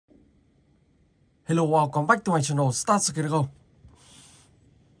Hello, welcome back to my channel. Start Skate Go.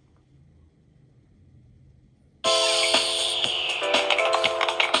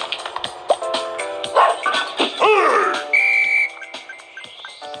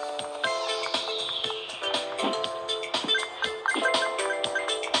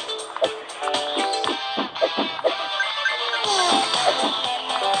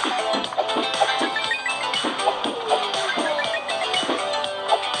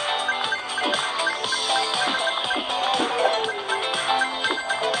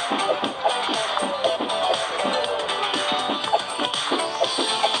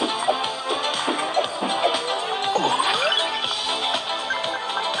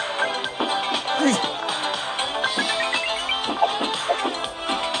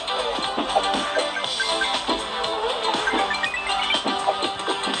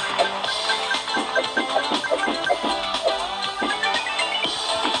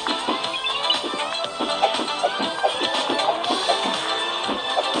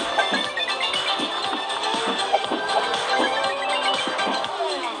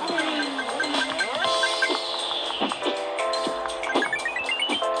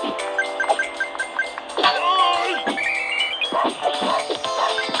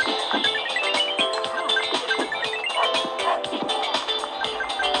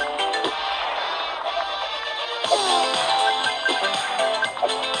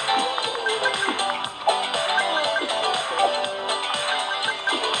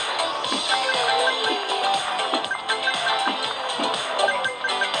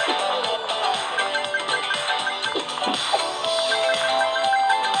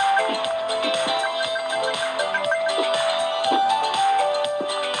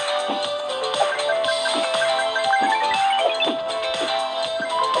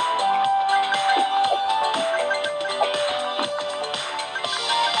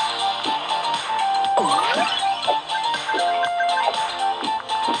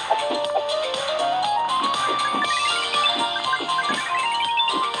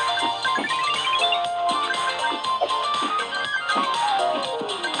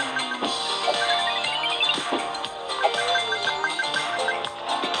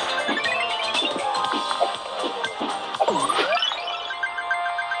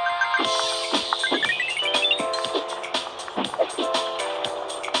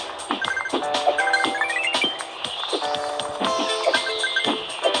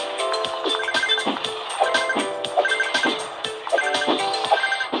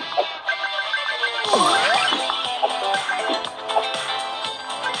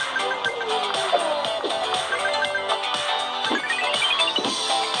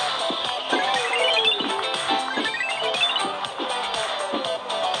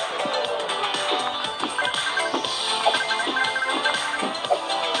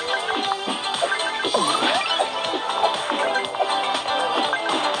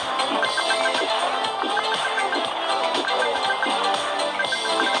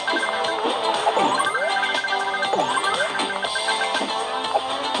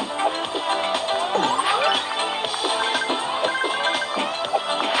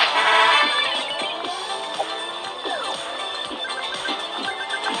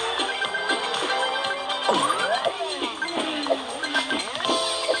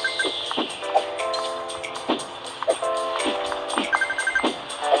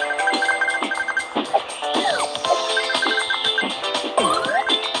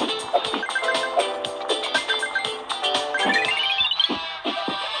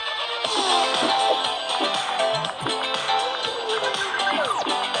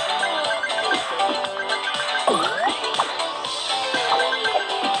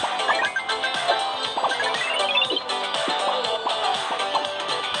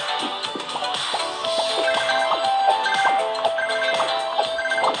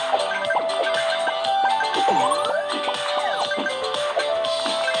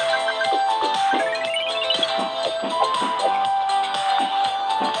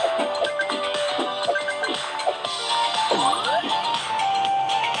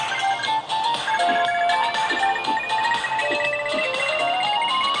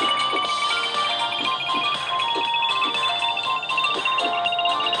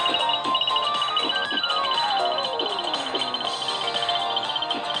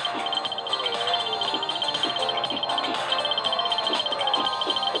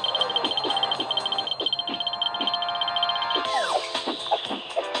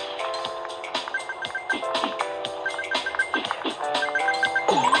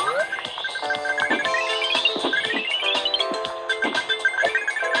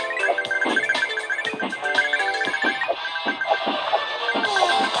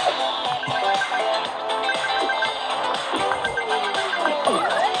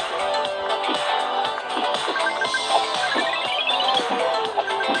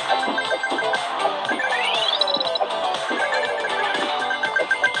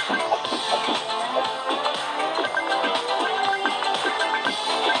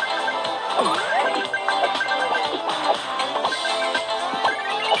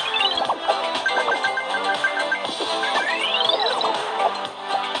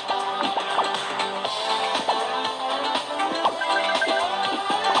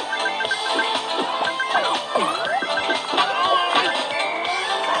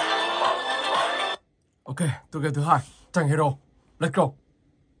 tựa game thứ hai, tranh hero. Let's go.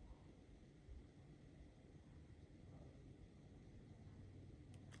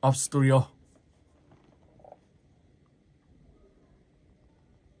 Off Studio.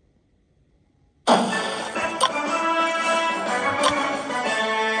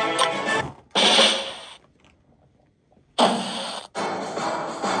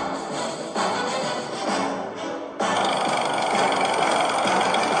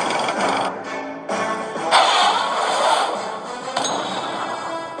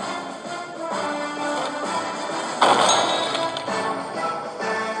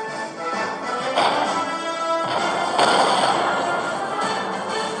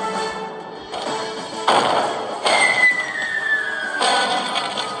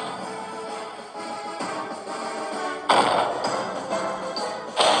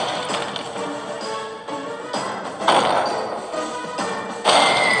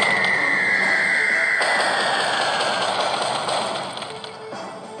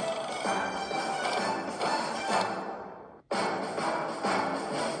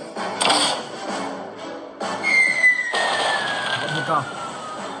 Cao.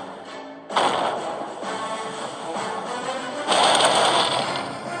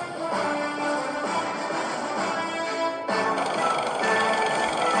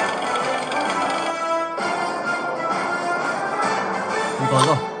 Không có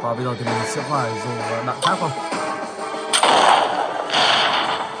rồi. Và bây giờ thì mình sẽ phải dùng đạn khác không?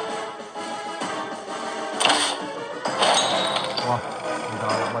 Wow, mình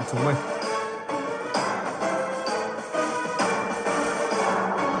đã bắn trúng mình.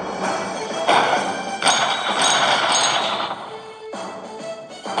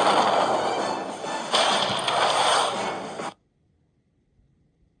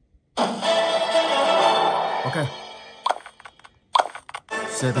 Ok.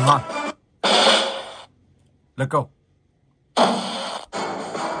 Xe thứ hai. Let's go.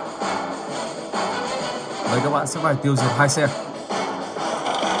 Đấy, các bạn sẽ phải tiêu diệt 2 xe.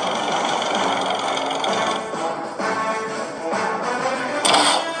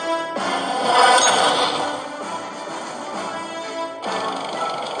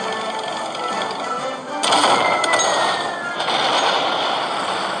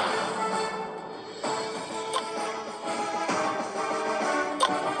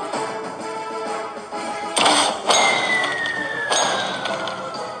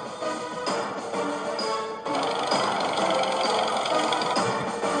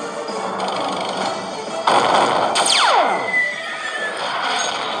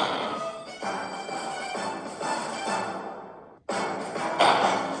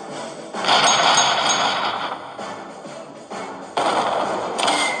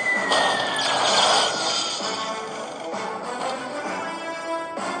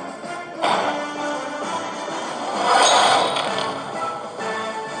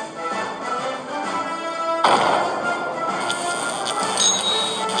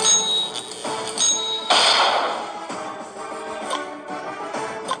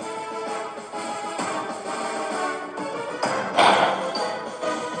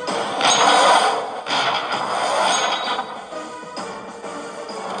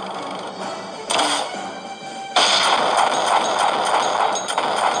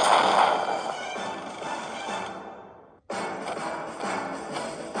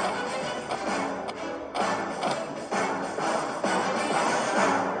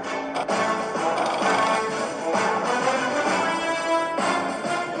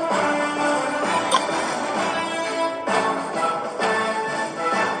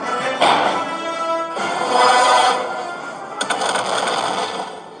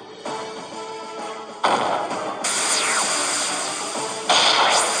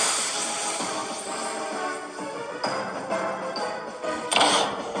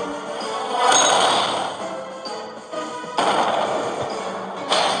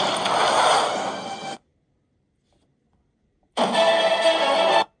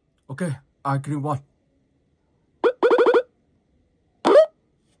 Ok, I agree one.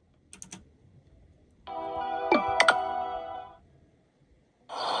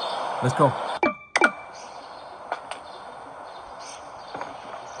 Let's go.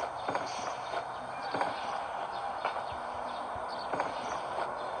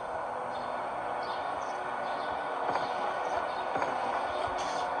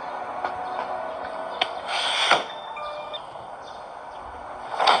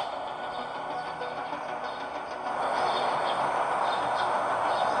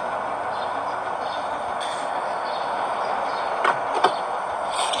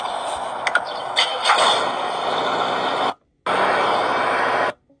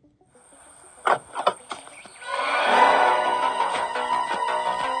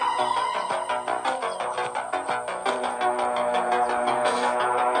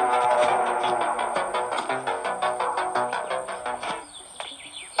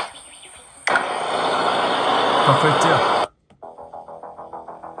 Cafeteria.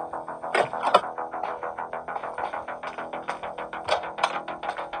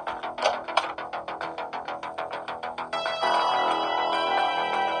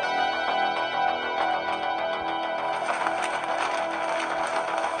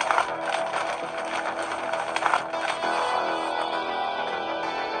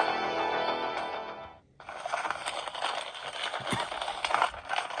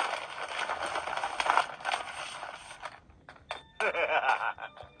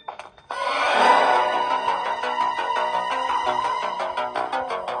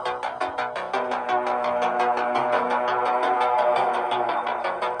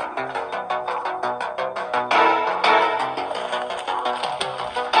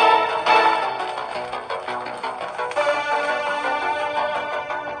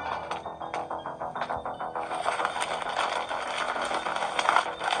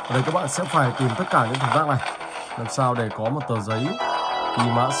 Ở đây các bạn sẽ phải tìm tất cả những thùng rác này, làm sao để có một tờ giấy ghi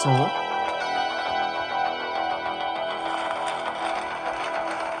mã số.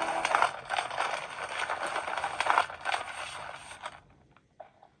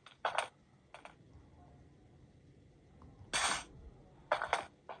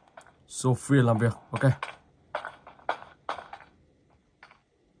 Sophia làm việc, ok.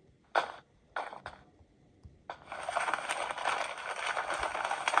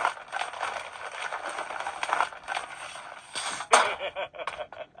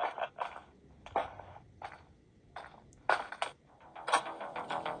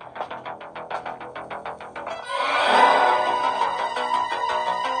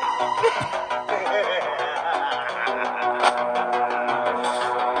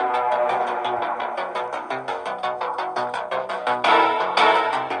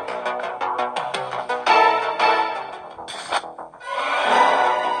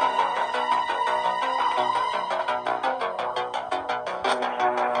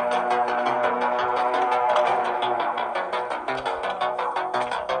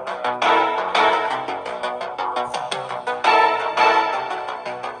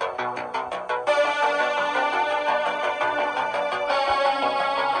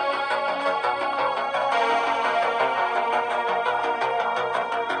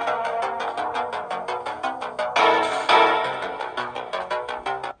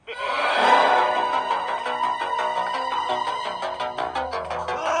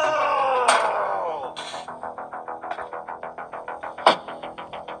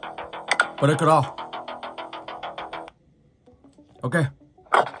 Break it off. Ok.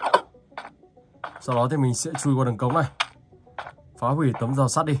 Sau đó thì mình sẽ chui qua đường cống này, phá hủy tấm rào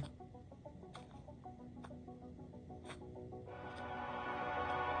sắt đi.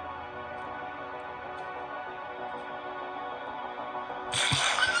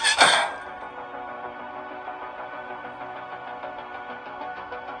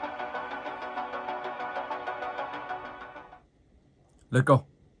 Let's go.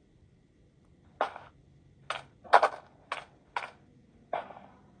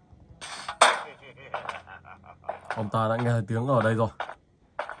 Ông ta đã nghe tiếng ở đây rồi.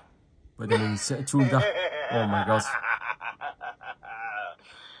 Vậy thì mình sẽ chui ra. Oh my god.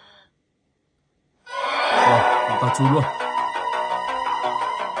 Ông ta chui luôn.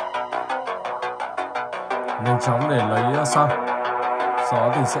 Nhanh chóng để lấy xăng. Sau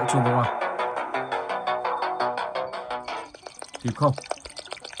đó thì sẽ chui ra ngoài. Kịp không?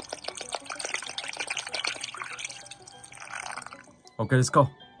 Ok, let's go.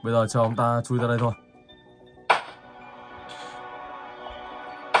 Bây giờ chờ ông ta chui ra đây thôi.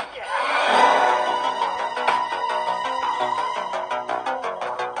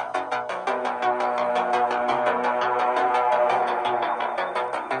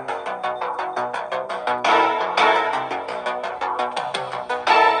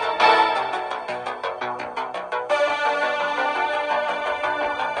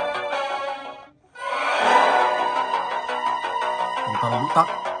 Ta bị tắc.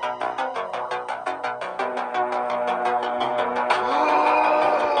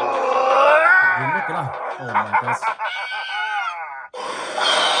 Vướng mất cái này. Oh my god.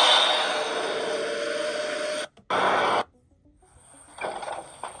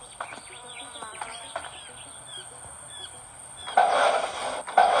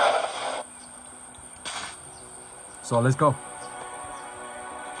 So let's go.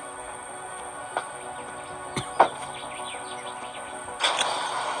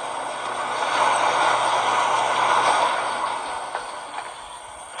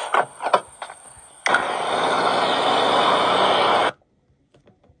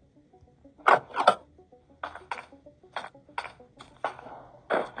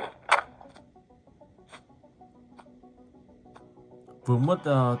 súng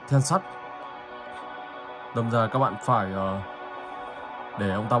mất then sắt. Đâm ra các bạn phải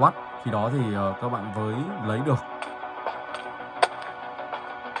để ông ta bắt. Khi đó thì các bạn mới lấy được.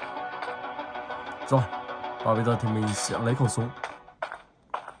 Rồi, và bây giờ thì mình sẽ lấy khẩu súng.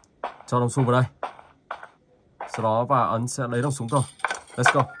 Cho đồng xu vào đây. Sau đó và ấn sẽ lấy đồng súng thôi.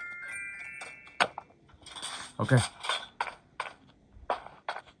 Let's go. Ok.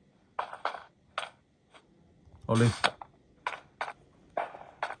 Oli.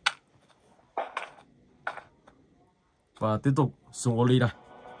 Và tiếp tục dùng Oli này.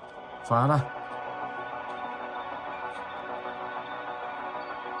 Phá ra.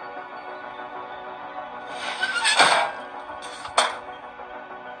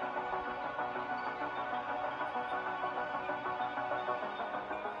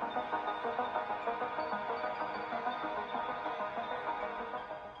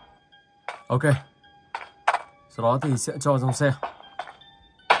 Ok. Sau đó thì sẽ cho trong xe.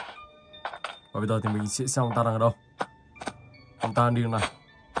 Và bây giờ thì mình sẽ xem ông ta đang ở đâu. Ông ta đi đường này.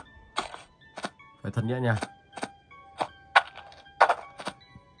 Phải thật nhẹ nhàng.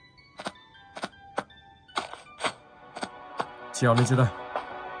 Trèo lên trên đây.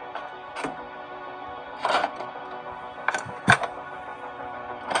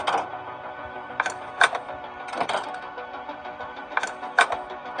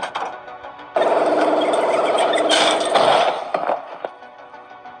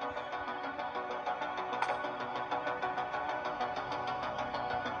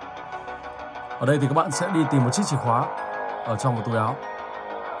 Ở đây thì các bạn sẽ đi tìm một chiếc chìa khóa ở trong một túi áo.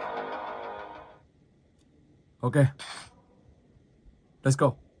 Ok. Let's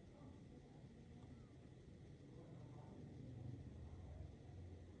go.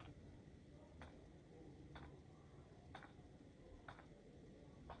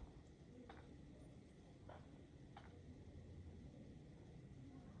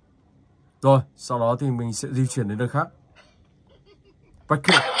 Rồi, sau đó thì mình sẽ di chuyển đến nơi khác. Back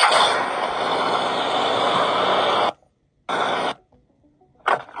here.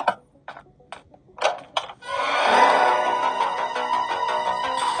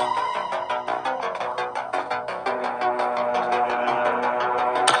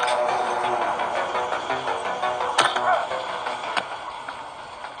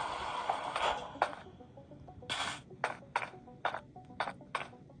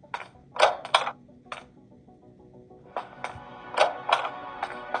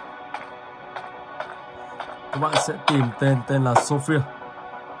 Các bạn sẽ tìm tên là Sophia.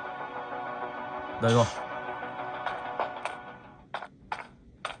 Đây rồi.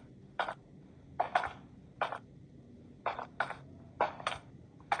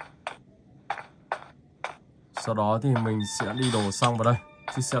 Sau đó thì mình sẽ đi đổ xăng vào đây,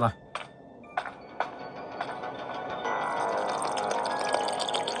 chiếc xe này.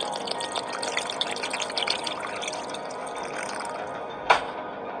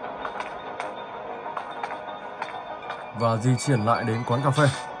 Và di chuyển lại đến quán cà phê.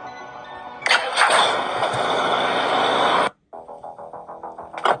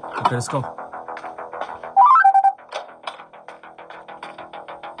 Ok, let's go.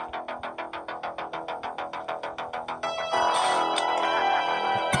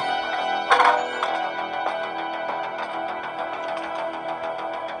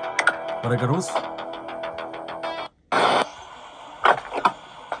 Vào đây Garus.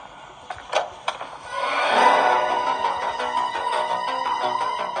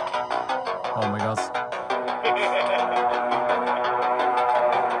 Oh my god.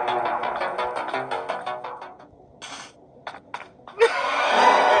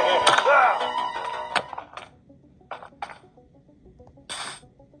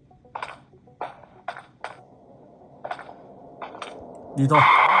 Đi thôi.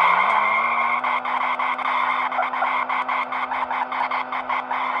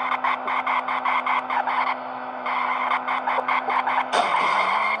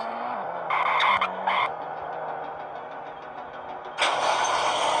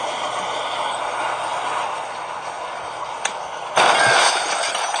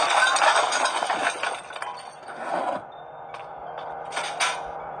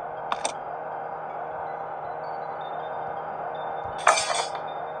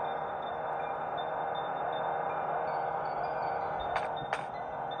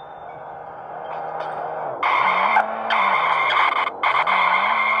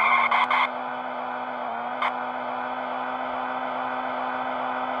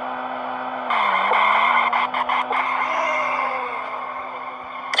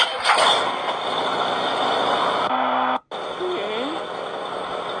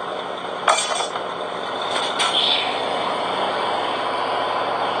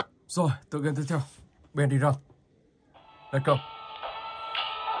 Rồi, tựa game tiếp theo. Bendy run. Let's go.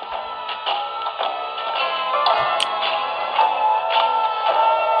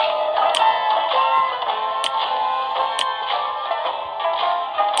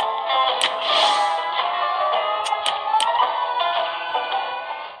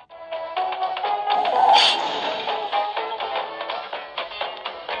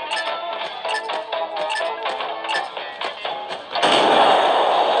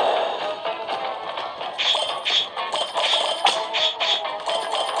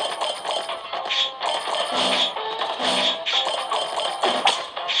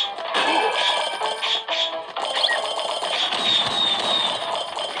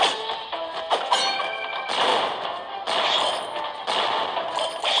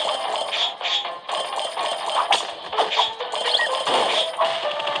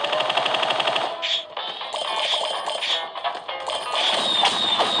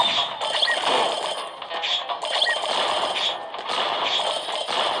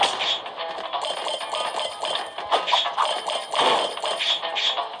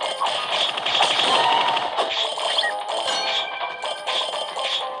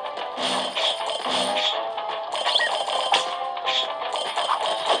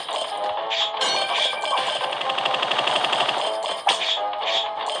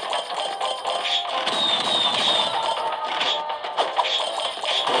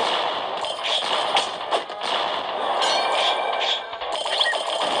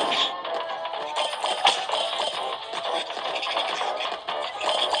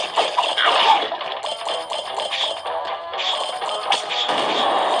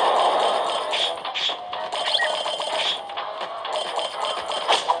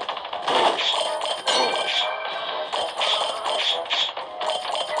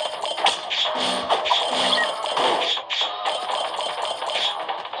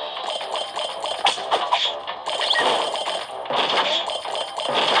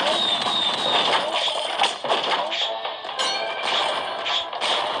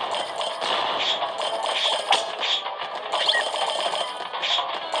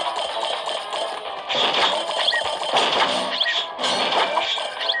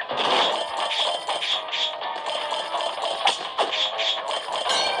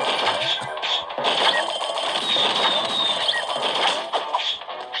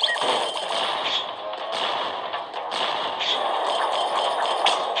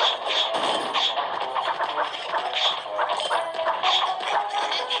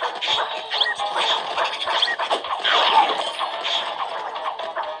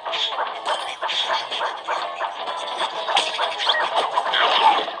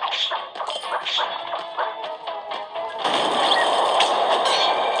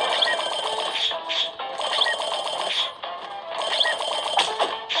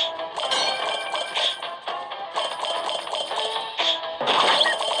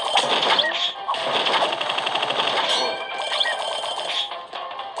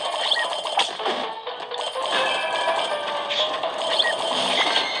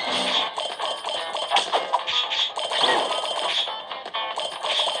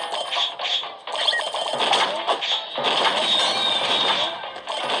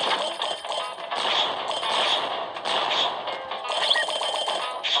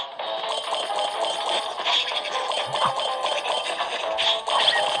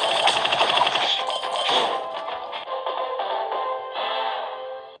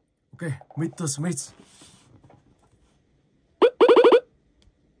 Ok, Mr. Smith.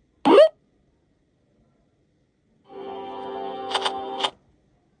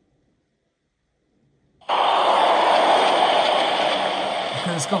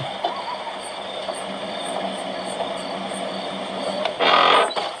 Okay, let's go.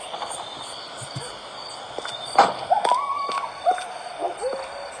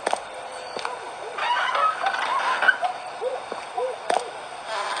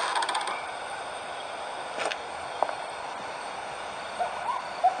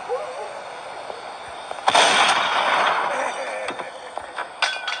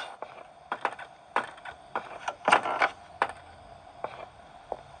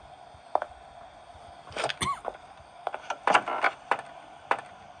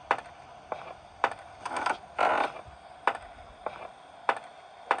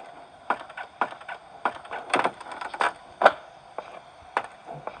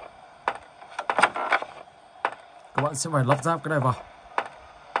 Các bạn sẽ phải lắp ráp cái này vào.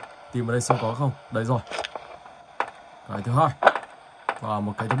 Tìm ở đây xem có không. Đấy rồi. Cái thứ hai và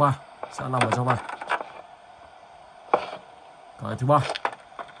một cái thứ ba sẽ nằm ở trong này. Cái thứ ba.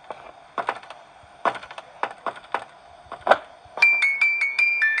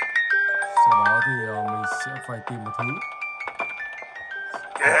 Sau đó thì mình sẽ phải tìm một thứ.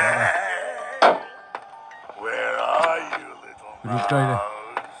 Green cây này.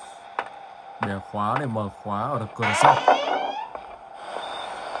 Bẻ khóa để mở khóa ở cửa đằng sau.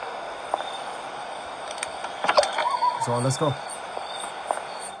 Rồi, let's go.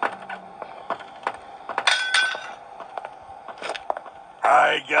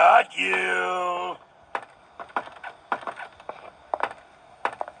 I got you.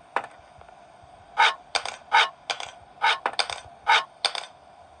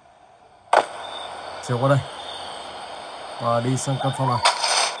 Chiều qua đây. Và đi sang căn phòng nào.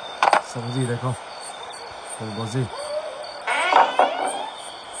 Xem có gì đây không? Không có gì.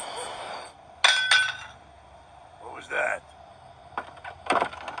 What was that?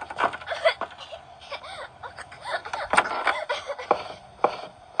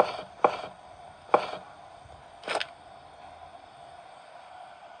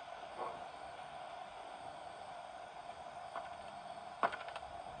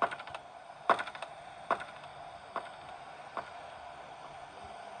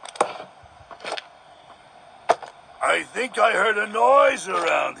 I think I heard a noise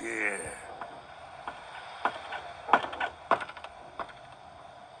around here.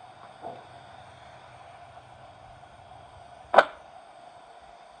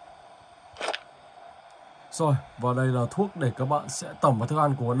 Rồi, và đây là thuốc để các bạn sẽ tẩm vào thức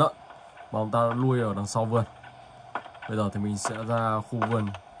ăn của con lợn mà ông ta nuôi ở đằng sau vườn. Bây giờ thì mình sẽ ra khu vườn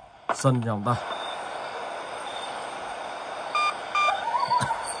sân nhà ông ta.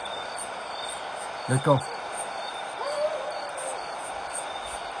 Let's go.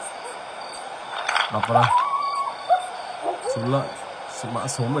 Đọc vào đây. Chú lợn, mã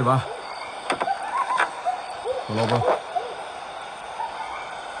số 13. Global.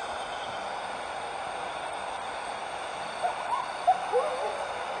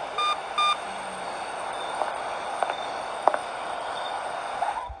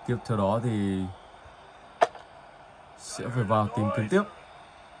 Tiếp theo đó thì sẽ phải vào tìm kiếm tiếp.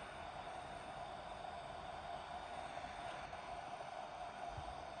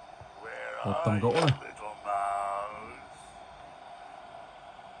 Một tấm gỗ này.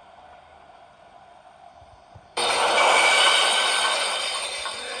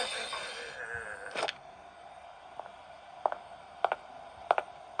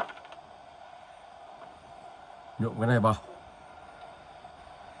 Nhuộm cái này vào.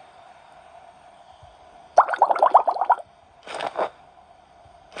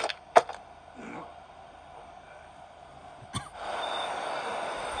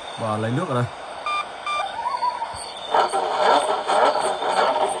 Và lấy nước ở đây.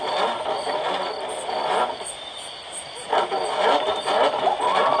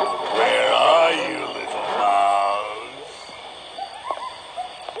 Where are you, little mouse?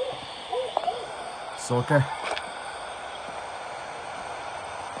 Rồi, ok.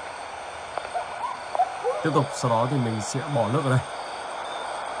 Tiếp tục, sau đó thì mình sẽ bỏ nước ở đây.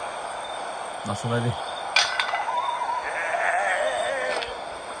 Đặt xuống đây đi.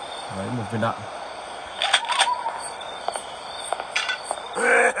 Đấy, một viên đạn.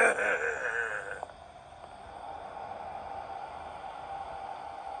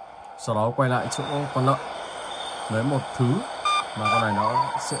 Sau đó quay lại chỗ con lợn, lấy một thứ mà con này nó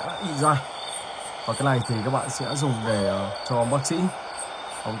sẽ ị ra. Và cái này thì các bạn sẽ dùng để cho bác sĩ.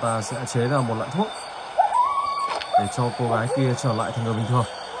 Ông ta sẽ chế ra một loại thuốc để cho cô gái kia trở lại thành người bình thường.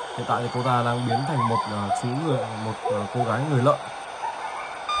 Hiện tại thì cô ta đang biến thành một cô gái người lợn.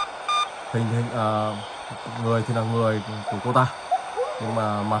 Người thì là người của cô ta, nhưng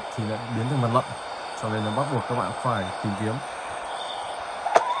mà mặt thì lại biến thành mặt lợn, cho nên là bắt buộc các bạn phải tìm kiếm.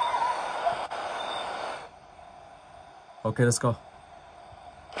 Ok, let's go.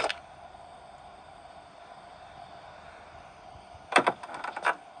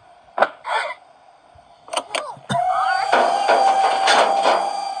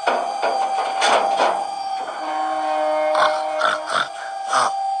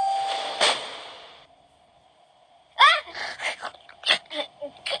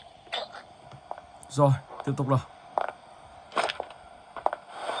 Rồi, tiếp tục nào.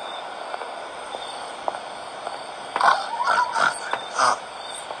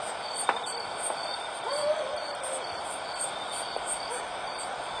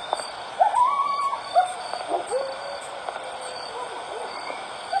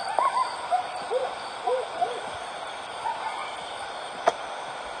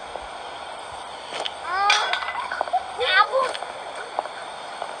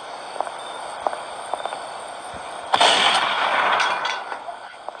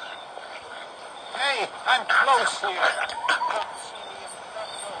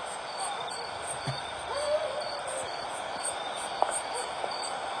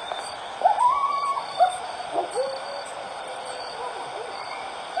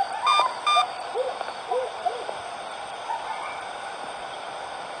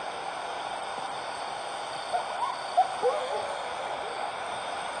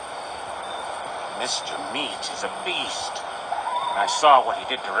 Mr. Meat is a beast. When I saw what he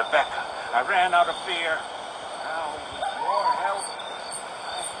did to Rebecca, I ran out of fear. Now, with your help,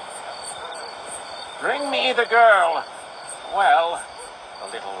 bring me the girl. Well, the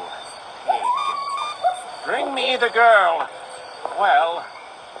little pig. Bring me the girl. Well,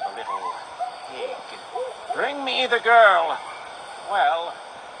 the little pig. Bring me the girl. Well,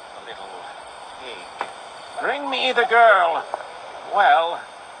 the little pig. Bring me the girl. Well,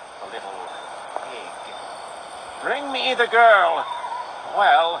 the little pig. Bring me the girl.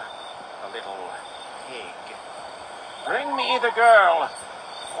 Well, the little pig. Bring me the girl.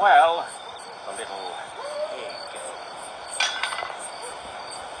 Well, the little pig.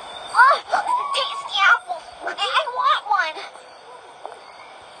 Oh, tasty apples. I want one.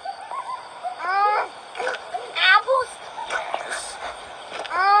 Apples.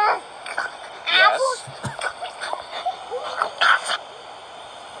 Apples.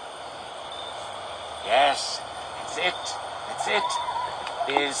 Yes, it's it. It's it.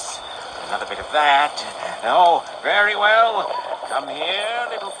 Is another bit of that. Oh, very well. Come here,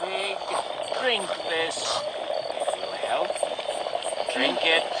 little pig. Drink this. If you'll help. Drink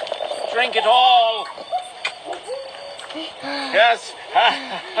it. Drink it all. Yes. Yes. Am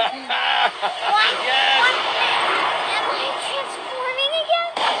I transforming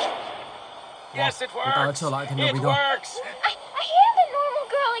again? Yes, it Chúng ta đã trở lại works. thành người It bình thường. works. I am the normal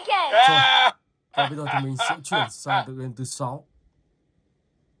girl again. Ah! Và bây giờ thì mình sẽ chuyển sang tự nhiên thứ 6.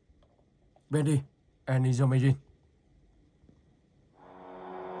 Bendy, and is amazing.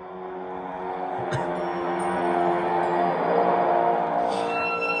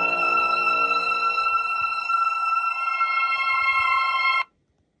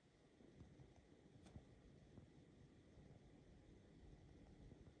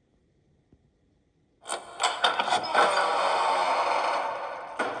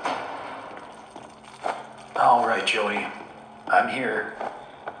 All right, Joey. I'm here.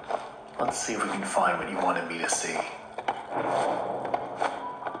 Let's see if we can find what you wanted me to see.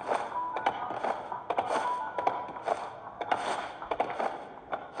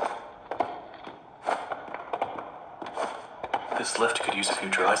 This lift could use a few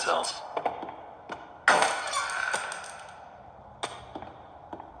dry cells.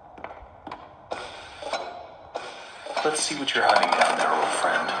 Let's see what you're hiding down there, old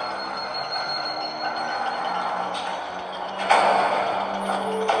friend.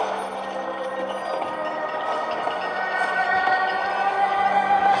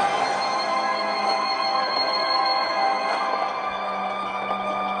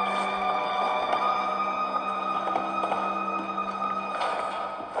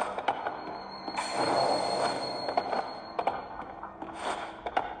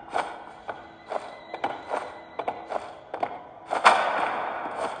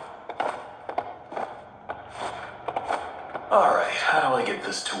 Alright, how do I get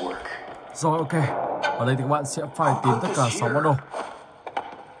this to work? Rồi, ok. Ở đây thì các bạn sẽ phải tìm tất cả 6 món đồ.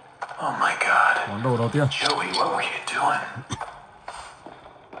 Oh my god. Món đồ đầu tiên. Joey, what were you doing?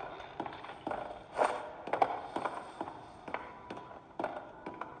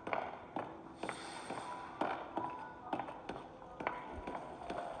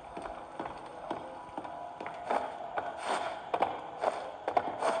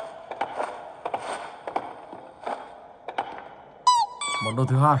 Món đồ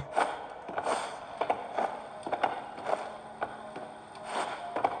thứ hai.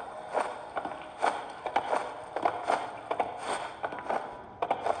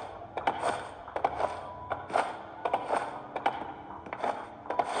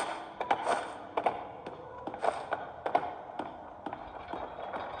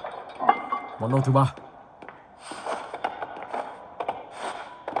 Món đồ thứ ba.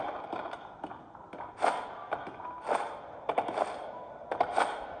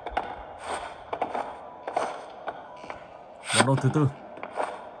 Món đồ thứ tư.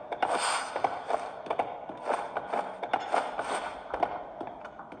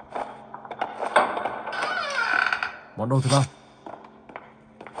 Món đồ thứ năm.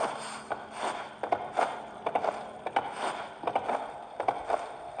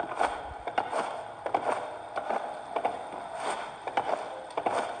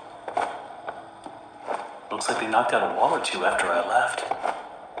 Looks like they knocked out a wall or two after I left.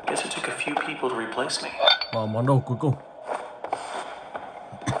 Guess it took a few people to replace me. Và món đồ cuối cùng.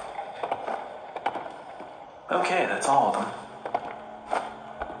 Okay, that's all of them.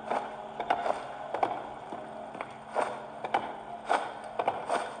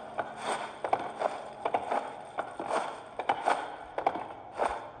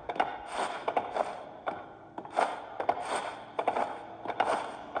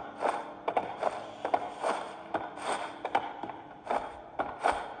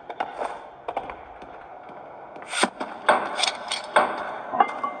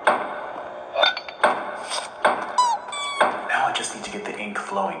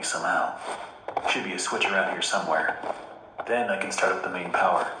 me somehow. Should be a switch around here somewhere. Then I can start up the main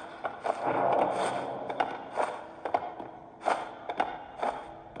power.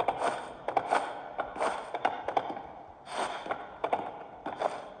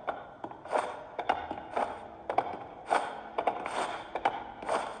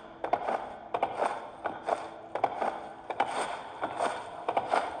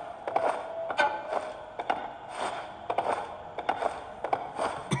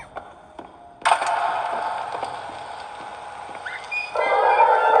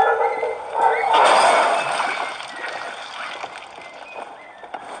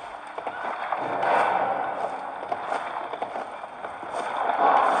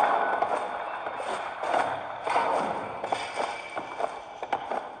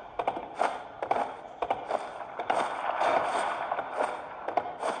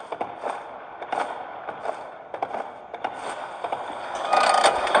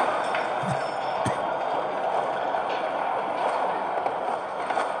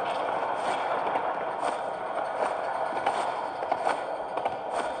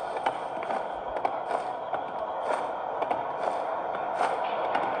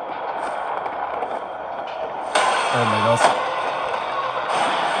 Oh my gosh.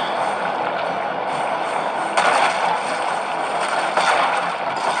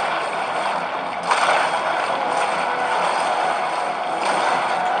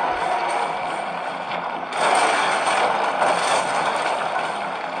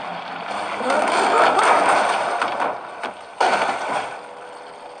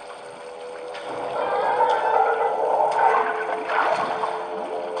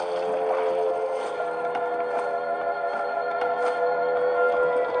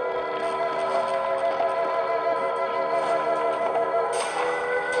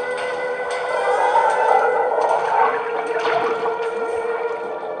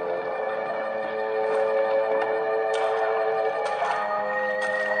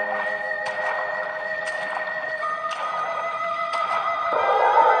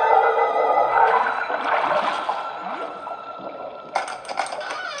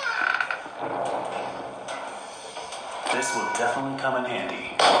 This will definitely come in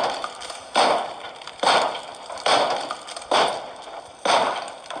handy.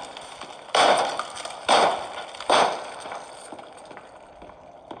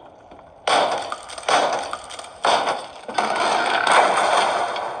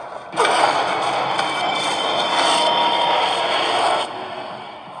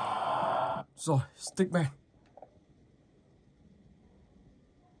 Rồi, Stickman.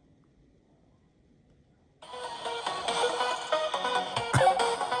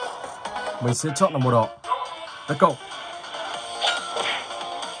 Mình sẽ chọn là màu đỏ. Tấn công.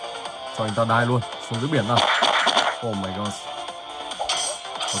 Cho anh ta đai luôn xuống dưới biển nào. Oh my god.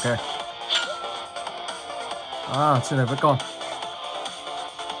 Ok. À, trên này vẫn còn.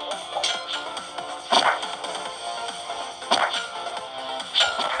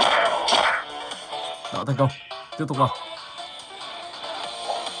 Đã thành công. Tiếp tục nào.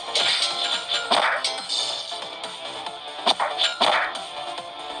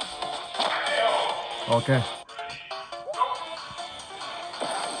 Ok.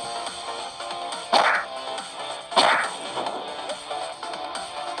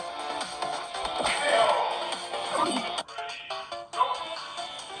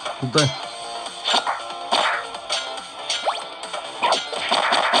 Cung tên.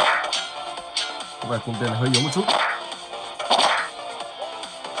 Có vẻ cung tên hơi yếu một chút.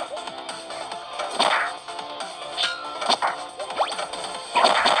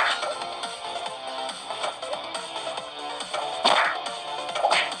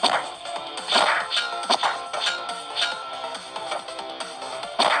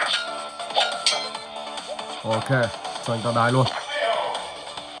 Ok, cho anh ta đái luôn.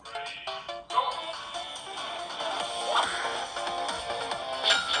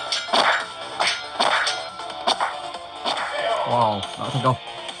 Wow, đã thành công.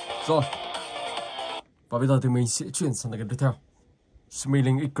 Rồi. Và bây giờ thì mình sẽ chuyển sang cái tiếp theo.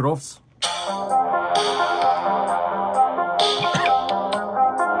 Smiling It Grows.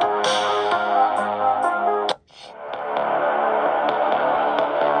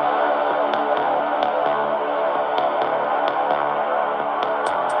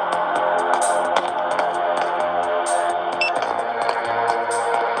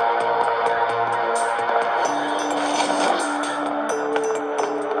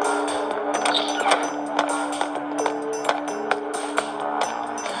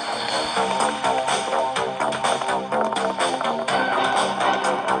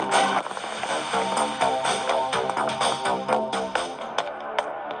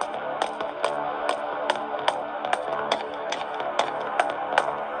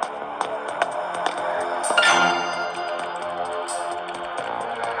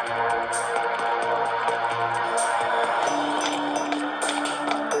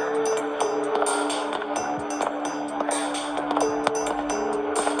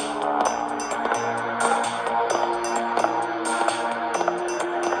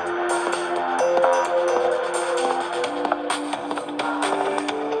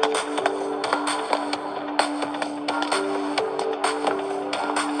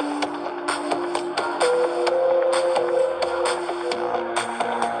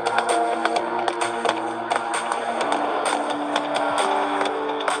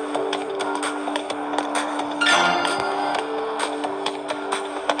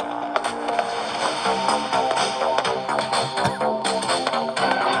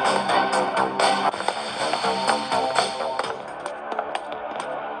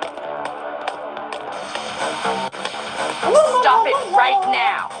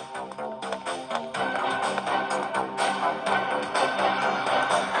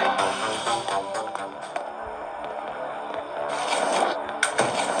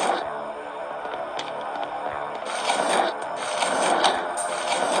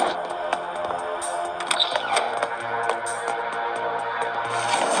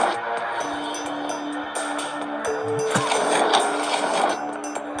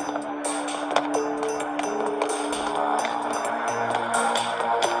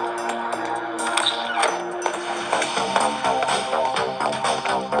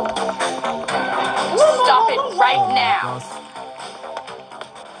 gosh.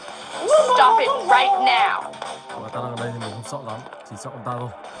 Stop it right now. Và ta đang ở đây thì mình không sợ lắm, chỉ sợ ông ta thôi.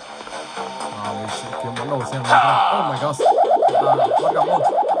 Mình sẽ kiếm món đồ xem nào. Oh my gosh. Ta bắt gặp luôn.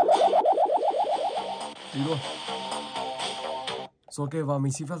 Đi luôn. Rồi ok, và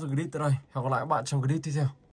mình xin phép dừng clip tại đây. Hẹn gặp lại các bạn trong clip tiếp theo.